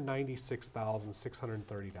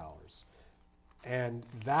 $196,630. And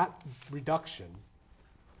that reduction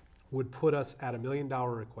would put us at $1 million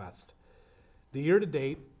request. The year to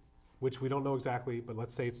date, which we don't know exactly, but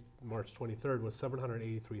let's say it's March 23rd, was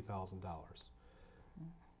 $783,000.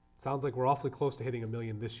 Sounds like we're awfully close to hitting $1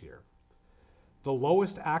 million this year. The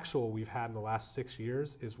lowest actual we've had in the last 6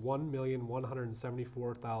 years is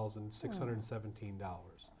 $1,174,617,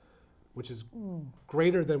 which is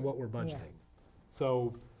greater than what we're budgeting. Yeah.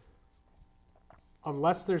 So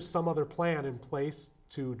unless there's some other plan in place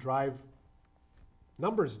to drive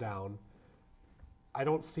numbers down, I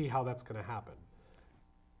don't see how that's going to happen.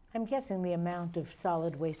 I'm guessing the amount of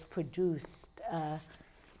solid waste produced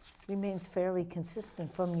remains fairly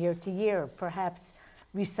consistent from year to year. Perhaps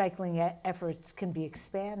recycling efforts can be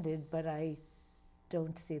expanded, but I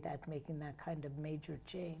don't see that making that kind of major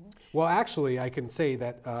change. Well, actually, I can say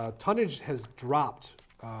that tonnage has dropped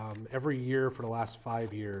every year for the last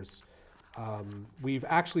 5 years. We've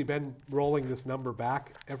actually been rolling this number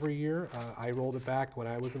back every year. I rolled it back when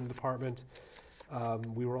I was in the department.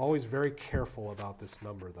 We were always very careful about this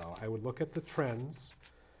number, though. I would look at the trends,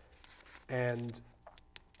 and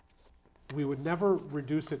we would never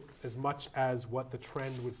reduce it as much as what the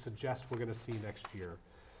trend would suggest we're going to see next year.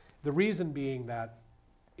 The reason being that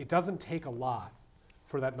it doesn't take a lot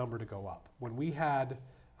for that number to go up. When we had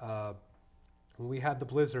the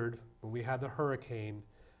blizzard, when we had the hurricane,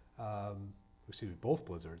 both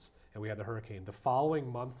blizzards, and we had the hurricane, the following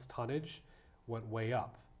month's tonnage went way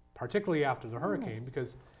up, particularly after the hurricane,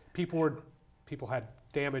 because people had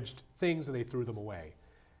damaged things and they threw them away,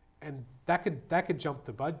 and that could jump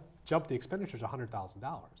the expenditures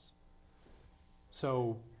 $100,000.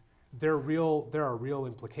 So there are real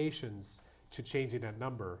implications to changing that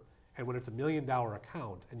number. And when it's $1 million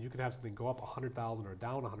account and you can have something go up 100,000 or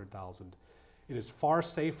down 100,000, it is far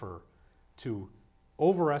safer to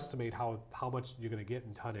overestimate how much you're going to get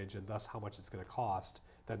in tonnage and thus how much it's going to cost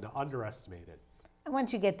than to underestimate it. And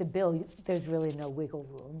once you get the bill, there's really no wiggle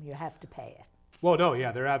room. You have to pay it. Well, no,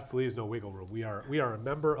 yeah, there absolutely is no wiggle room. We are a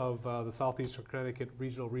member of the Southeastern Connecticut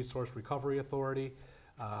Regional Resource Recovery Authority,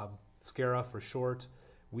 SCARA for short.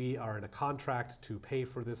 We are in a contract to pay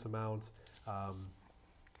for this amount.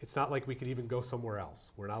 It's not like we could even go somewhere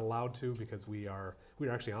else. We're not allowed to because we are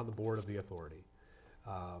actually on the board of the authority.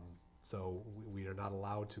 So we are not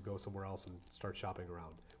allowed to go somewhere else and start shopping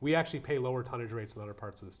around. We actually pay lower tonnage rates than other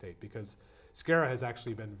parts of the state because SCARA has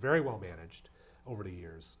actually been very well managed over the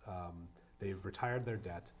years. They've retired their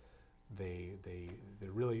debt.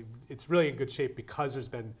 It's really in good shape because there's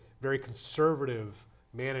been very conservative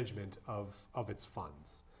management of its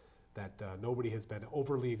funds. That nobody has been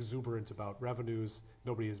overly exuberant about revenues.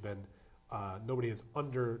 Nobody has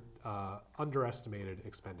underestimated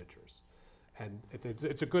expenditures, and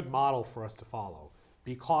it's a good model for us to follow.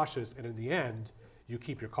 Be cautious, and in the end, you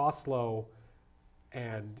keep your costs low,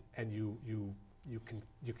 and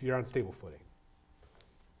you're on stable footing.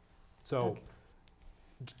 So, okay.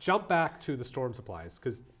 Jump back to the storm supplies,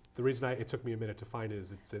 because the reason it took me a minute to find it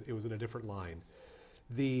is it was in a different line.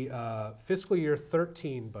 The fiscal year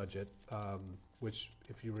 13 budget, which,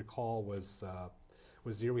 if you recall, was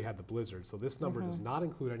the year we had the blizzard. So this number does not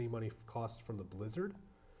include any money cost from the blizzard,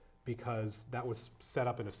 because that was set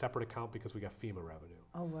up in a separate account because we got FEMA revenue.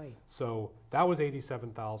 Oh, right. So that was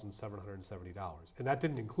 $87,770, and that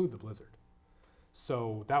didn't include the blizzard.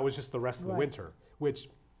 So that was just the rest of the winter, which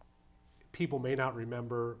people may not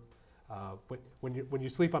remember. When you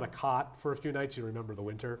sleep on a cot for a few nights, you remember the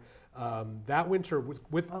winter. That winter,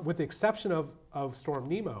 with the exception of Storm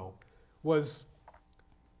Nemo, was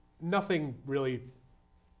nothing really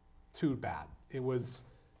too bad. It was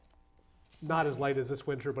not as light as this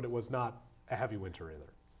winter, but it was not a heavy winter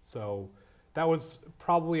either. So that was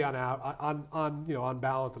probably on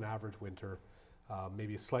balance an average winter,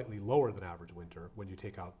 maybe slightly lower than average winter when you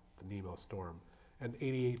take out the Nemo storm. And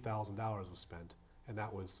 $88,000 was spent, and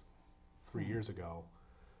that was 3 years ago.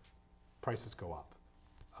 Prices go up.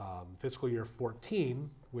 Fiscal year 14,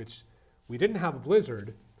 which we didn't have a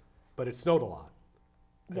blizzard, but it snowed a lot.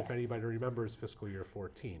 Yes. If anybody remembers fiscal year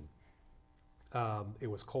 14. It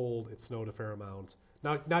was cold, it snowed a fair amount.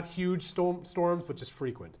 Not huge storms, but just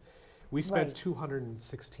frequent. We spent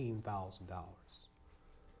 $216,000.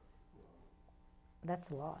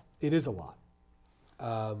 That's a lot. It is a lot.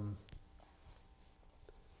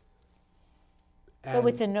 So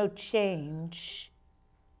with the no change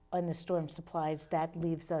on the storm supplies, that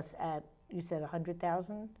leaves us at, you said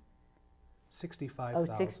 100,000? 65,000. Oh,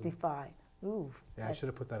 65. Ooh. Yeah, I should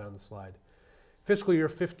have put that on the slide. Fiscal year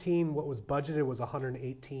 15, what was budgeted was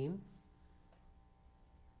 118.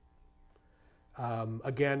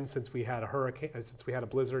 Again, since we had a hurricane, since we had a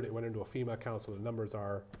blizzard, it went into a FEMA account, so the numbers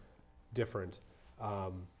are different.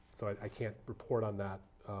 So I can't report on that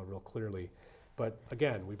real clearly. But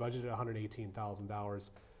again, we budgeted $118,000.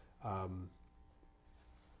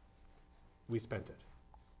 We spent it,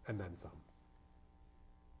 and then some.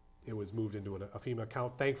 It was moved into a FEMA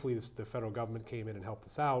account. Thankfully, the federal government came in and helped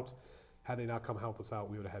us out. Had they not come help us out,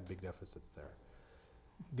 we would have had big deficits there.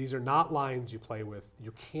 These are not lines you play with.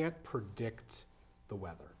 You can't predict the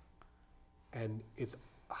weather. And it's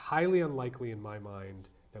highly unlikely in my mind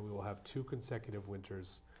that we will have 2 consecutive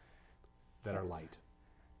winters that are light.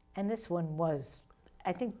 And this one was,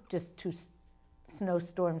 I think, just two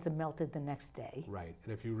snowstorms and melted the next day. Right,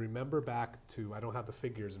 and if you remember back to, I don't have the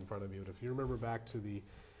figures in front of you, but if you remember back to the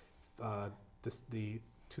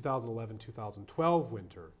 2011-2012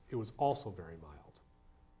 winter, it was also very mild.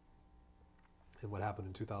 And what happened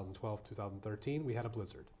in 2012, 2013, we had a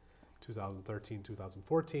blizzard. 2013,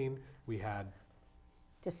 2014, we had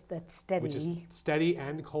just that steady. Which is steady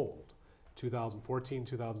and cold. 2014,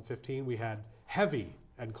 2015, we had heavy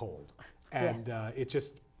and cold. And Yes. It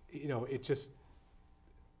just,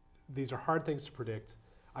 these are hard things to predict.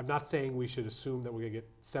 I'm not saying we should assume that we're going to get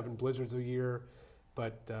 7 blizzards a year,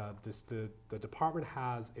 but the department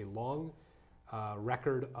has a long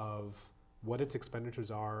record of what its expenditures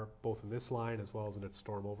are, both in this line as well as in its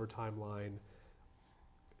storm overtime line.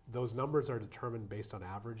 Those numbers are determined based on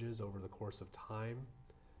averages over the course of time.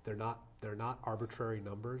 They're not arbitrary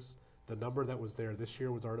numbers. The number that was there this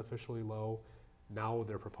year was artificially low. Now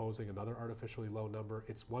they're proposing another artificially low number.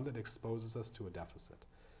 It's one that exposes us to a deficit.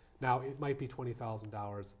 Now, it might be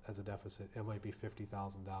 $20,000 as a deficit. It might be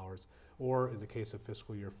 $50,000. Or in the case of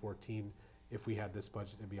fiscal year 14, if we had this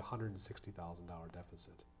budget, it'd be a $160,000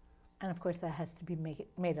 deficit. And of course, that has to be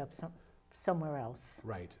made up somewhere else.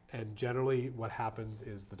 Right. And generally, what happens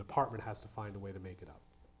is the department has to find a way to make it up,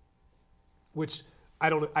 which I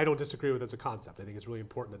don't disagree with as a concept. I think it's really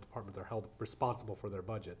important that departments are held responsible for their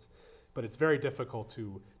budgets. But it's very difficult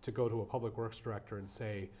to go to a public works director and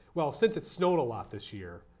say, well, since it snowed a lot this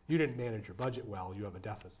year, you didn't manage your budget well, you have a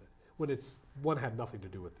deficit, when one had nothing to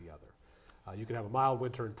do with the other. You could have a mild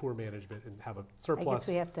winter and poor management and have a surplus. I guess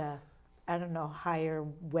we have to, I don't know, hire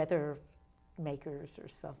weather makers or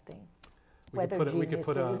something. We could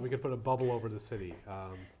put a bubble over the city.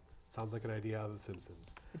 Sounds like an idea out of The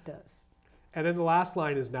Simpsons. It does. And then the last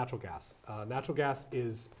line is natural gas. Natural gas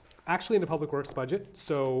is actually in the public works budget,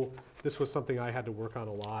 so this was something I had to work on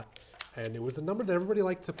a lot, and it was a number that everybody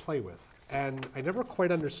liked to play with. And I never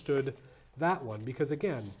quite understood that one because,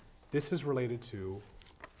 again, this is related to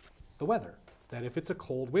the weather. That if it's a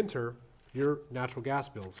cold winter, your natural gas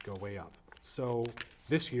bills go way up. So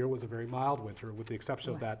this year was a very mild winter, with the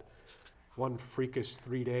exception of that one freakish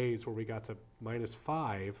 3 days where we got to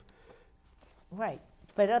 -5. Right.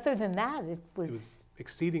 But other than that, it was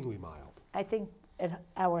exceedingly mild. I think at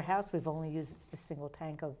our house, we've only used a single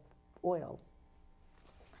tank of oil.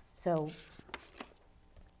 So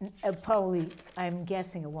probably, I'm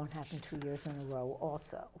guessing it won't happen 2 years in a row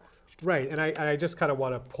also. Right, and I just kind of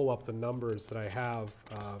want to pull up the numbers that I have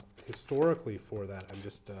historically for that. I'm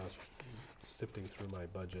just sifting through my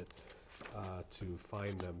budget to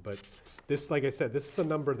find them. But this, like I said, this is a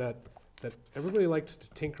number that everybody likes to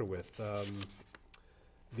tinker with.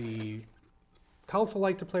 The council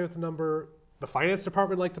liked to play with the number, the finance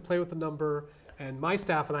department liked to play with the number, and my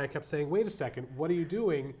staff and I kept saying, wait a second, what are you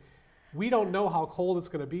doing? We don't know how cold it's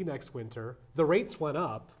going to be next winter. The rates went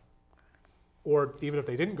up, or even if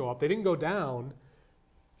they didn't go up, they didn't go down.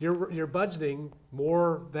 You're budgeting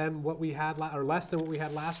more than what we had, or less than what we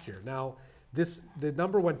had last year. Now, the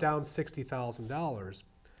number went down $60,000.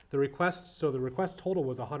 The request total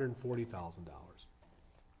was $140,000.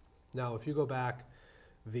 Now, if you go back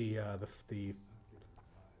the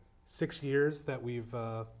 6 years that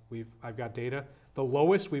I've got data, the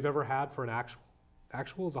lowest we've ever had for an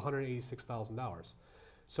actual is $186,000.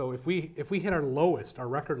 So if we hit our lowest, our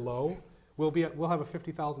record low, we'll have a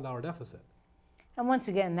 $50,000 deficit. And once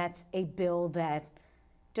again, that's a bill that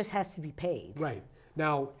just has to be paid. Right.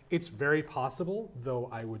 Now, it's very possible, though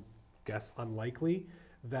I would guess unlikely,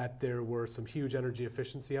 that there were some huge energy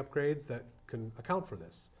efficiency upgrades that can account for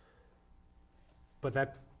this. But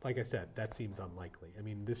that, like I said, that seems unlikely. I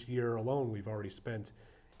mean, this year alone, we've already spent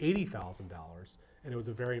 $80,000, and it was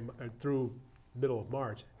through middle of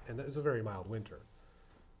March, and that was a very mild winter.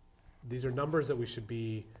 These are numbers that we should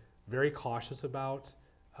be very cautious about.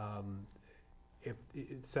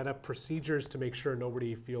 Set up procedures to make sure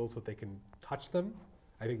nobody feels that they can touch them.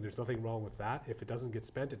 I think there's nothing wrong with that. If it doesn't get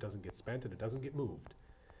spent, it doesn't get spent, and it doesn't get moved.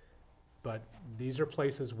 But these are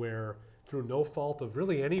places where, through no fault of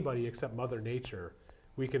really anybody except Mother Nature,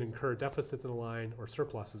 we can incur deficits in a line or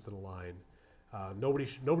surpluses in a line. Nobody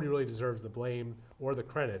really deserves the blame or the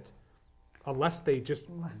credit unless they just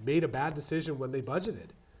made a bad decision when they budgeted.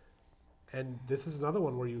 And this is another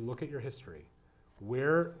one where you look at your history.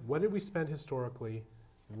 What did we spend historically?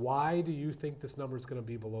 Why do you think this number is going to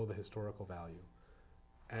be below the historical value?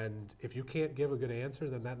 And if you can't give a good answer,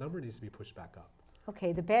 then that number needs to be pushed back up.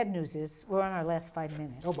 Okay, the bad news is we're on our last 5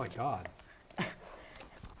 minutes. Oh my God.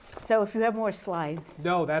 So if you have more slides.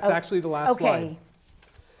 No, that's actually the last slide. Okay.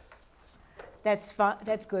 That's fine.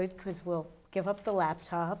 That's good, because we'll give up the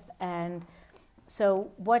laptop. And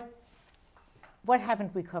So what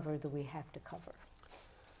haven't we covered that we have to cover?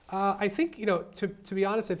 I think, to be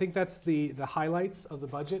honest, I think that's the highlights of the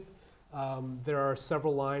budget. There are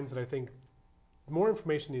several lines that I think more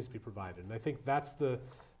information needs to be provided, and I think that's the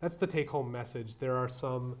take-home message. There's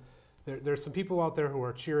some people out there who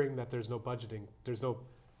are cheering that there's no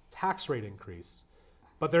tax rate increase,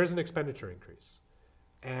 but there is an expenditure increase,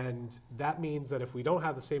 and that means that if we don't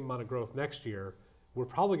have the same amount of growth next year, we're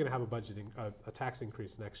probably going to have a tax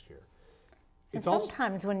increase next year. And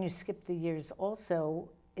sometimes when you skip the years, also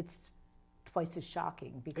it's twice as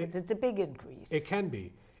shocking because it's a big increase. It can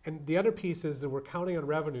be. And the other piece is that we're counting on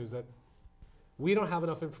revenues that we don't have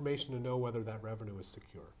enough information to know whether that revenue is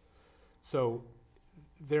secure. So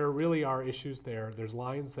there really are issues there. There's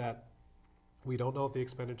lines that we don't know if the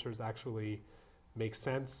expenditures actually make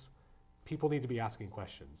sense. People need to be asking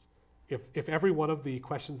questions. If every one of the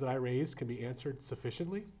questions that I raised can be answered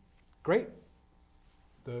sufficiently, great.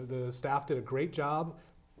 The staff did a great job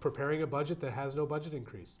preparing a budget that has no budget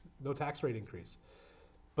increase, no tax rate increase.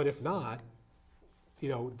 But if not,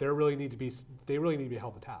 they really need to be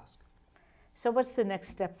held to task. So what's the next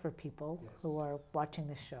step for people who are watching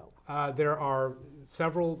this show? There are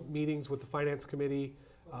several meetings with the Finance Committee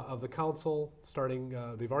of the Council starting,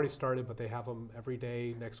 they've already started, but they have them every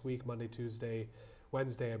day next week, Monday, Tuesday,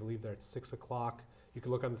 Wednesday. I believe they're at 6 o'clock. You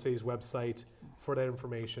can look on the city's website for that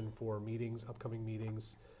information for meetings, upcoming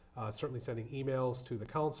meetings. Certainly sending emails to the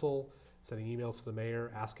council, sending emails to the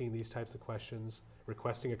mayor, asking these types of questions,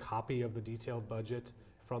 requesting a copy of the detailed budget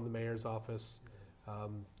from the mayor's office.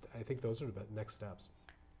 I think those are the next steps.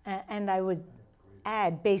 And I would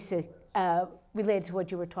add related to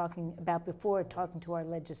what you were talking about before, talking to our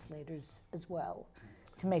legislators as well,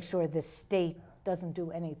 to make sure the state doesn't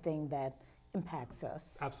do anything that impacts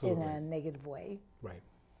us Absolutely. in a negative way. Right.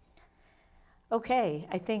 Okay,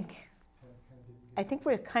 I think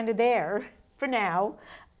we're kind of there for now.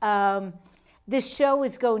 This show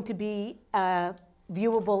is going to be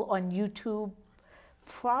viewable on YouTube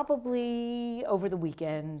probably over the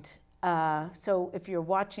weekend. So if you're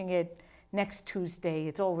watching it next Tuesday,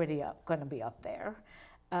 it's already going to be up there.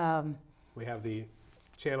 We have the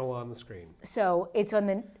channel on the screen. So it's on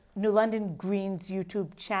the New London Greens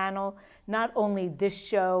YouTube channel. Not only this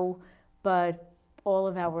show, but all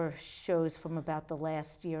of our shows from about the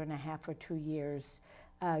last year and a half or 2 years,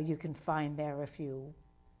 you can find there if you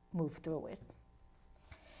move through it.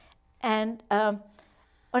 And on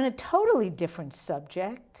a totally different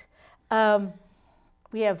subject,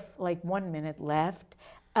 we have like 1 minute left.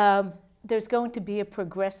 There's going to be a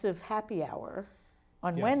progressive happy hour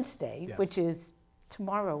on Wednesday, which is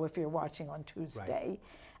tomorrow if you're watching on Tuesday.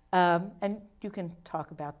 Right. And you can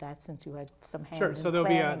talk about that since you had some hand Sure. in So there'll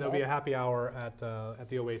be planning a happy hour at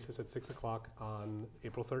the Oasis at 6 o'clock on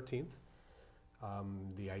April 13th.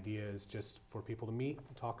 The idea is just for people to meet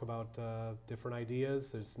and talk about different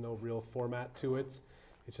ideas. There's no real format to it.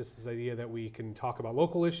 It's just this idea that we can talk about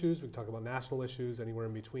local issues, we can talk about national issues, anywhere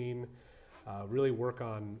in between. Really work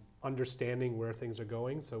on understanding where things are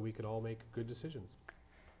going so we can all make good decisions.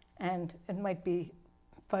 And it might be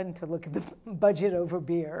fun to look at the budget over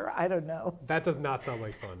beer. I don't know. That does not sound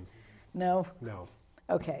like fun. No? No.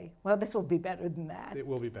 Okay. Well, this will be better than that. It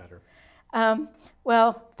will be better.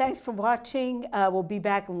 Well, thanks for watching. We'll be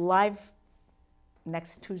back live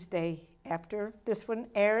next Tuesday after this one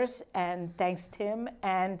airs. And thanks, Tim.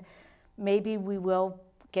 And maybe we will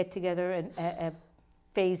get together and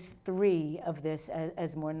phase 3 of this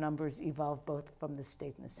as more numbers evolve both from the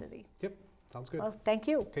state and the city. Yep. Sounds good. Well, thank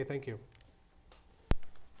you. Okay, thank you.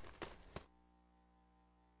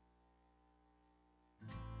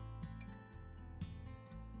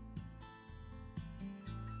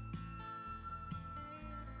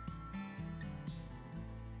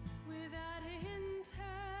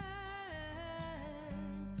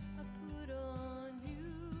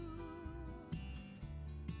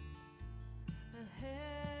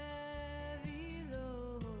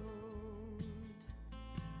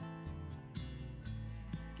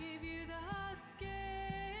 Give you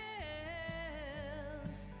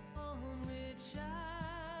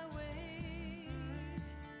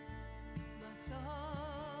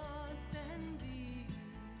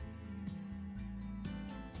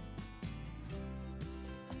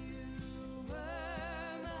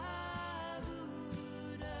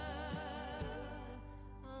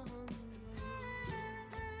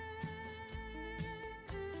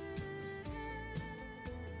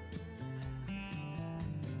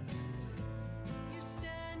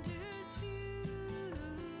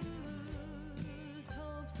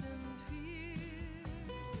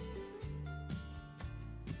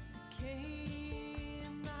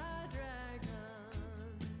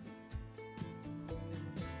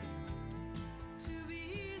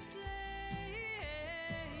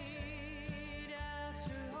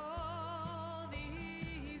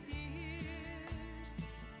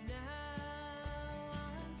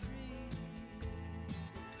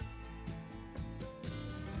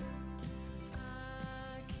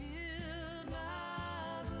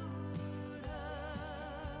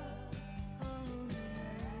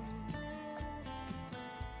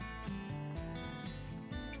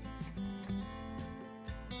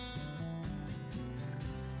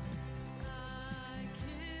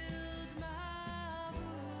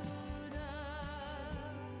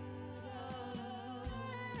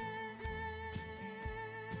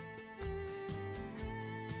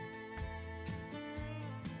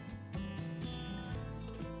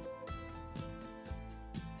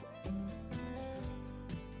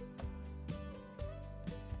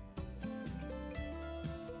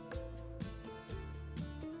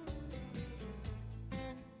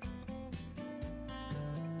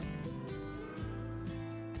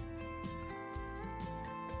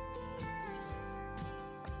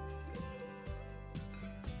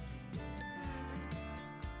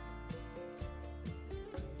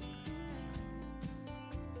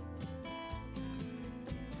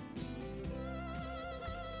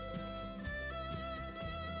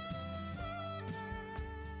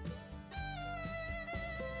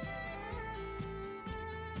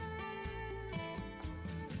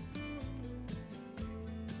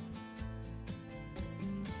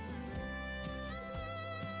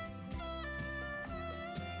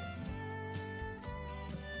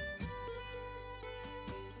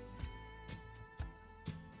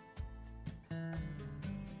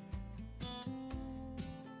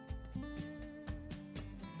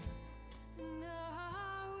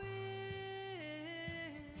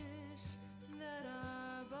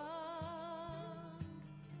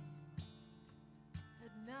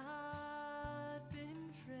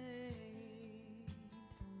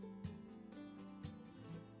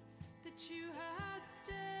wish you had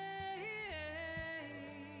stayed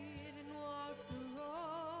and walked the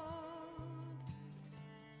road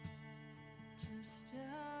just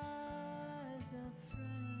as a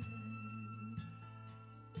friend.